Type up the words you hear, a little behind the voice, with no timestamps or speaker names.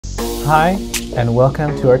Hi, and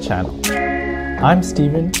welcome to our channel. I'm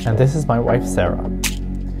Steven, and this is my wife Sarah.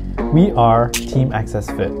 We are Team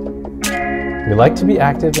Accessfit. We like to be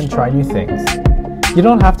active and try new things. You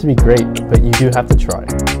don't have to be great, but you do have to try.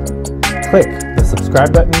 Click the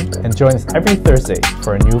subscribe button and join us every Thursday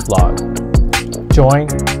for a new vlog. Join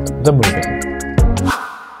the moving.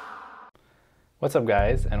 What's up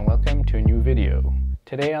guys, and welcome to a new video.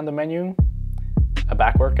 Today on the menu, a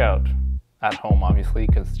back workout. At home obviously,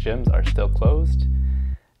 because gyms are still closed.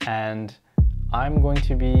 And I'm going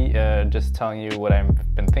to be just telling you what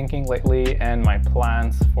I've been thinking lately and my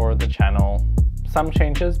plans for the channel. Some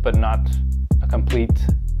changes, but not a complete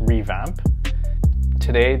revamp.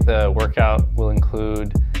 Today the workout will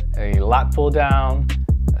include a lat pull down,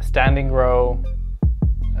 a standing row,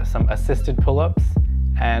 some assisted pull-ups,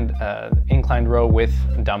 and inclined row with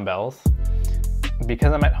dumbbells.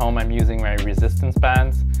 Because I'm at home, I'm using my resistance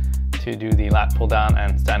bands to do the lat pull down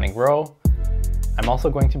and standing row. I'm also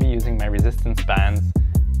going to be using my resistance bands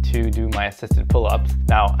to do my assisted pull-ups.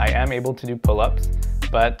 Now, I am able to do pull-ups,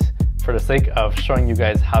 but for the sake of showing you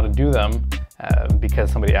guys how to do them,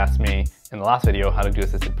 because somebody asked me in the last video how to do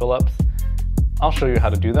assisted pull-ups, I'll show you how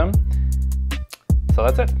to do them. So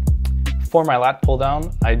that's it. For my lat pull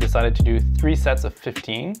down, I decided to do 3 sets of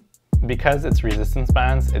 15. Because it's resistance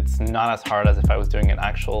bands, it's not as hard as if I was doing an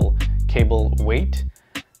actual cable weight.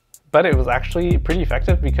 But it was actually pretty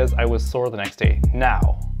effective because I was sore the next day.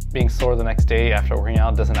 Now, being sore the next day after working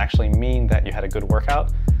out doesn't actually mean that you had a good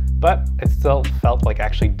workout, but it still felt like I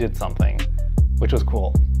actually did something, which was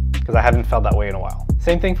cool because I haven't felt that way in a while.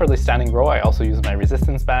 Same thing for the standing row. I also use my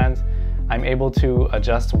resistance bands. I'm able to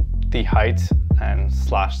adjust the height and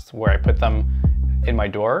slash where I put them in my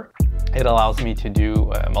door. It allows me to do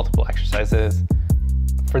multiple exercises.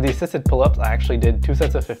 For the assisted pull-ups, I actually did 2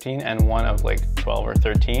 sets of 15 and one of like 12 or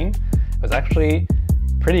 13. It was actually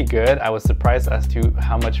pretty good. I was surprised as to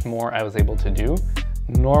how much more I was able to do.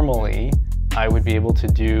 Normally, I would be able to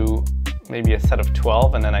do maybe a set of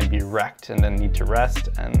 12 and then I'd be wrecked and then need to rest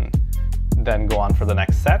and then go on for the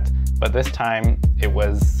next set. But this time it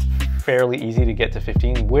was fairly easy to get to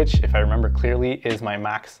 15, which, if I remember clearly, is my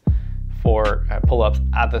max for pull-ups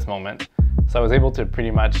at this moment. So I was able to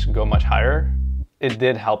pretty much go much higher. It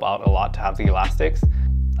did help out a lot to have the elastics.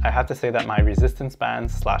 I have to say that my resistance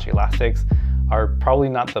bands slash elastics are probably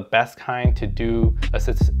not the best kind to do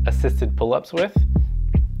assisted pull-ups with.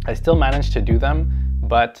 I still managed to do them,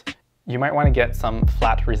 but you might want to get some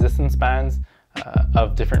flat resistance bands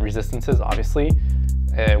of different resistances, obviously,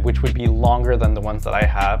 which would be longer than the ones that I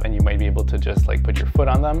have, and you might be able to just like put your foot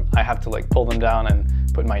on them. I have to like pull them down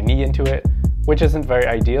and put my knee into it, which isn't very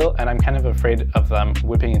ideal, and I'm kind of afraid of them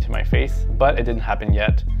whipping into my face, but it didn't happen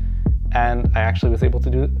yet. And I actually was able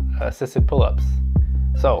to do assisted pull-ups.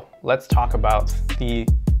 So let's talk about the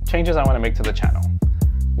changes I want to make to the channel.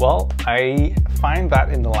 Well, I find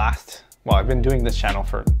that in the last, I've been doing this channel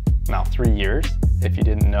for now 3 years. If you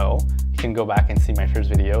didn't know, you can go back and see my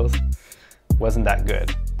first videos. Wasn't that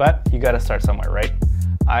good, but you got to start somewhere, right?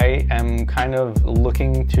 I am kind of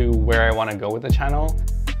looking to where I want to go with the channel.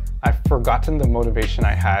 I've forgotten the motivation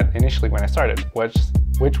I had initially when I started,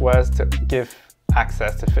 which was to give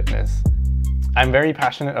access to fitness. I'm very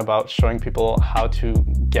passionate about showing people how to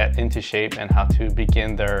get into shape and how to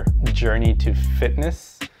begin their journey to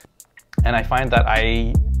fitness. And I find that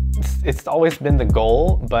it's always been the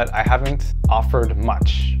goal, but I haven't offered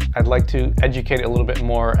much. I'd like to educate a little bit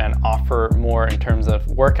more and offer more in terms of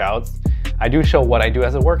workouts. I do show what I do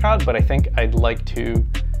as a workout, but I think I'd like to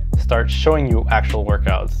start showing you actual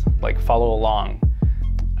workouts, like follow along.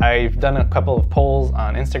 I've done a couple of polls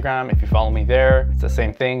on Instagram. If you follow me there, it's the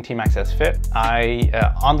same thing, Team Accessfit.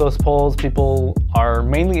 On those polls, people are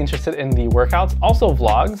mainly interested in the workouts, also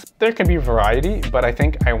vlogs. There can be variety, but I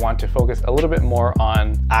think I want to focus a little bit more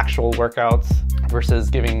on actual workouts versus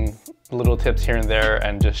giving little tips here and there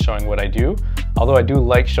and just showing what I do. Although I do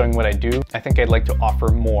like showing what I do, I think I'd like to offer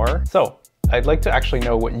more. So I'd like to actually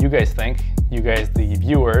know what you guys think. You guys, the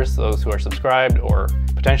viewers, those who are subscribed, or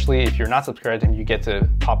potentially if you're not subscribed and you get to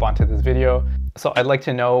pop onto this video. So I'd like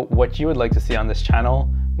to know what you would like to see on this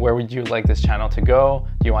channel. Where would you like this channel to go?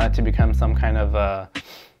 Do you want it to become some kind of a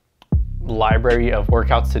library of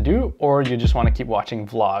workouts to do, or you just want to keep watching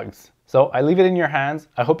vlogs? So I leave it in your hands.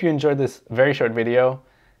 I hope you enjoyed this very short video,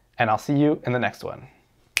 and I'll see you in the next one.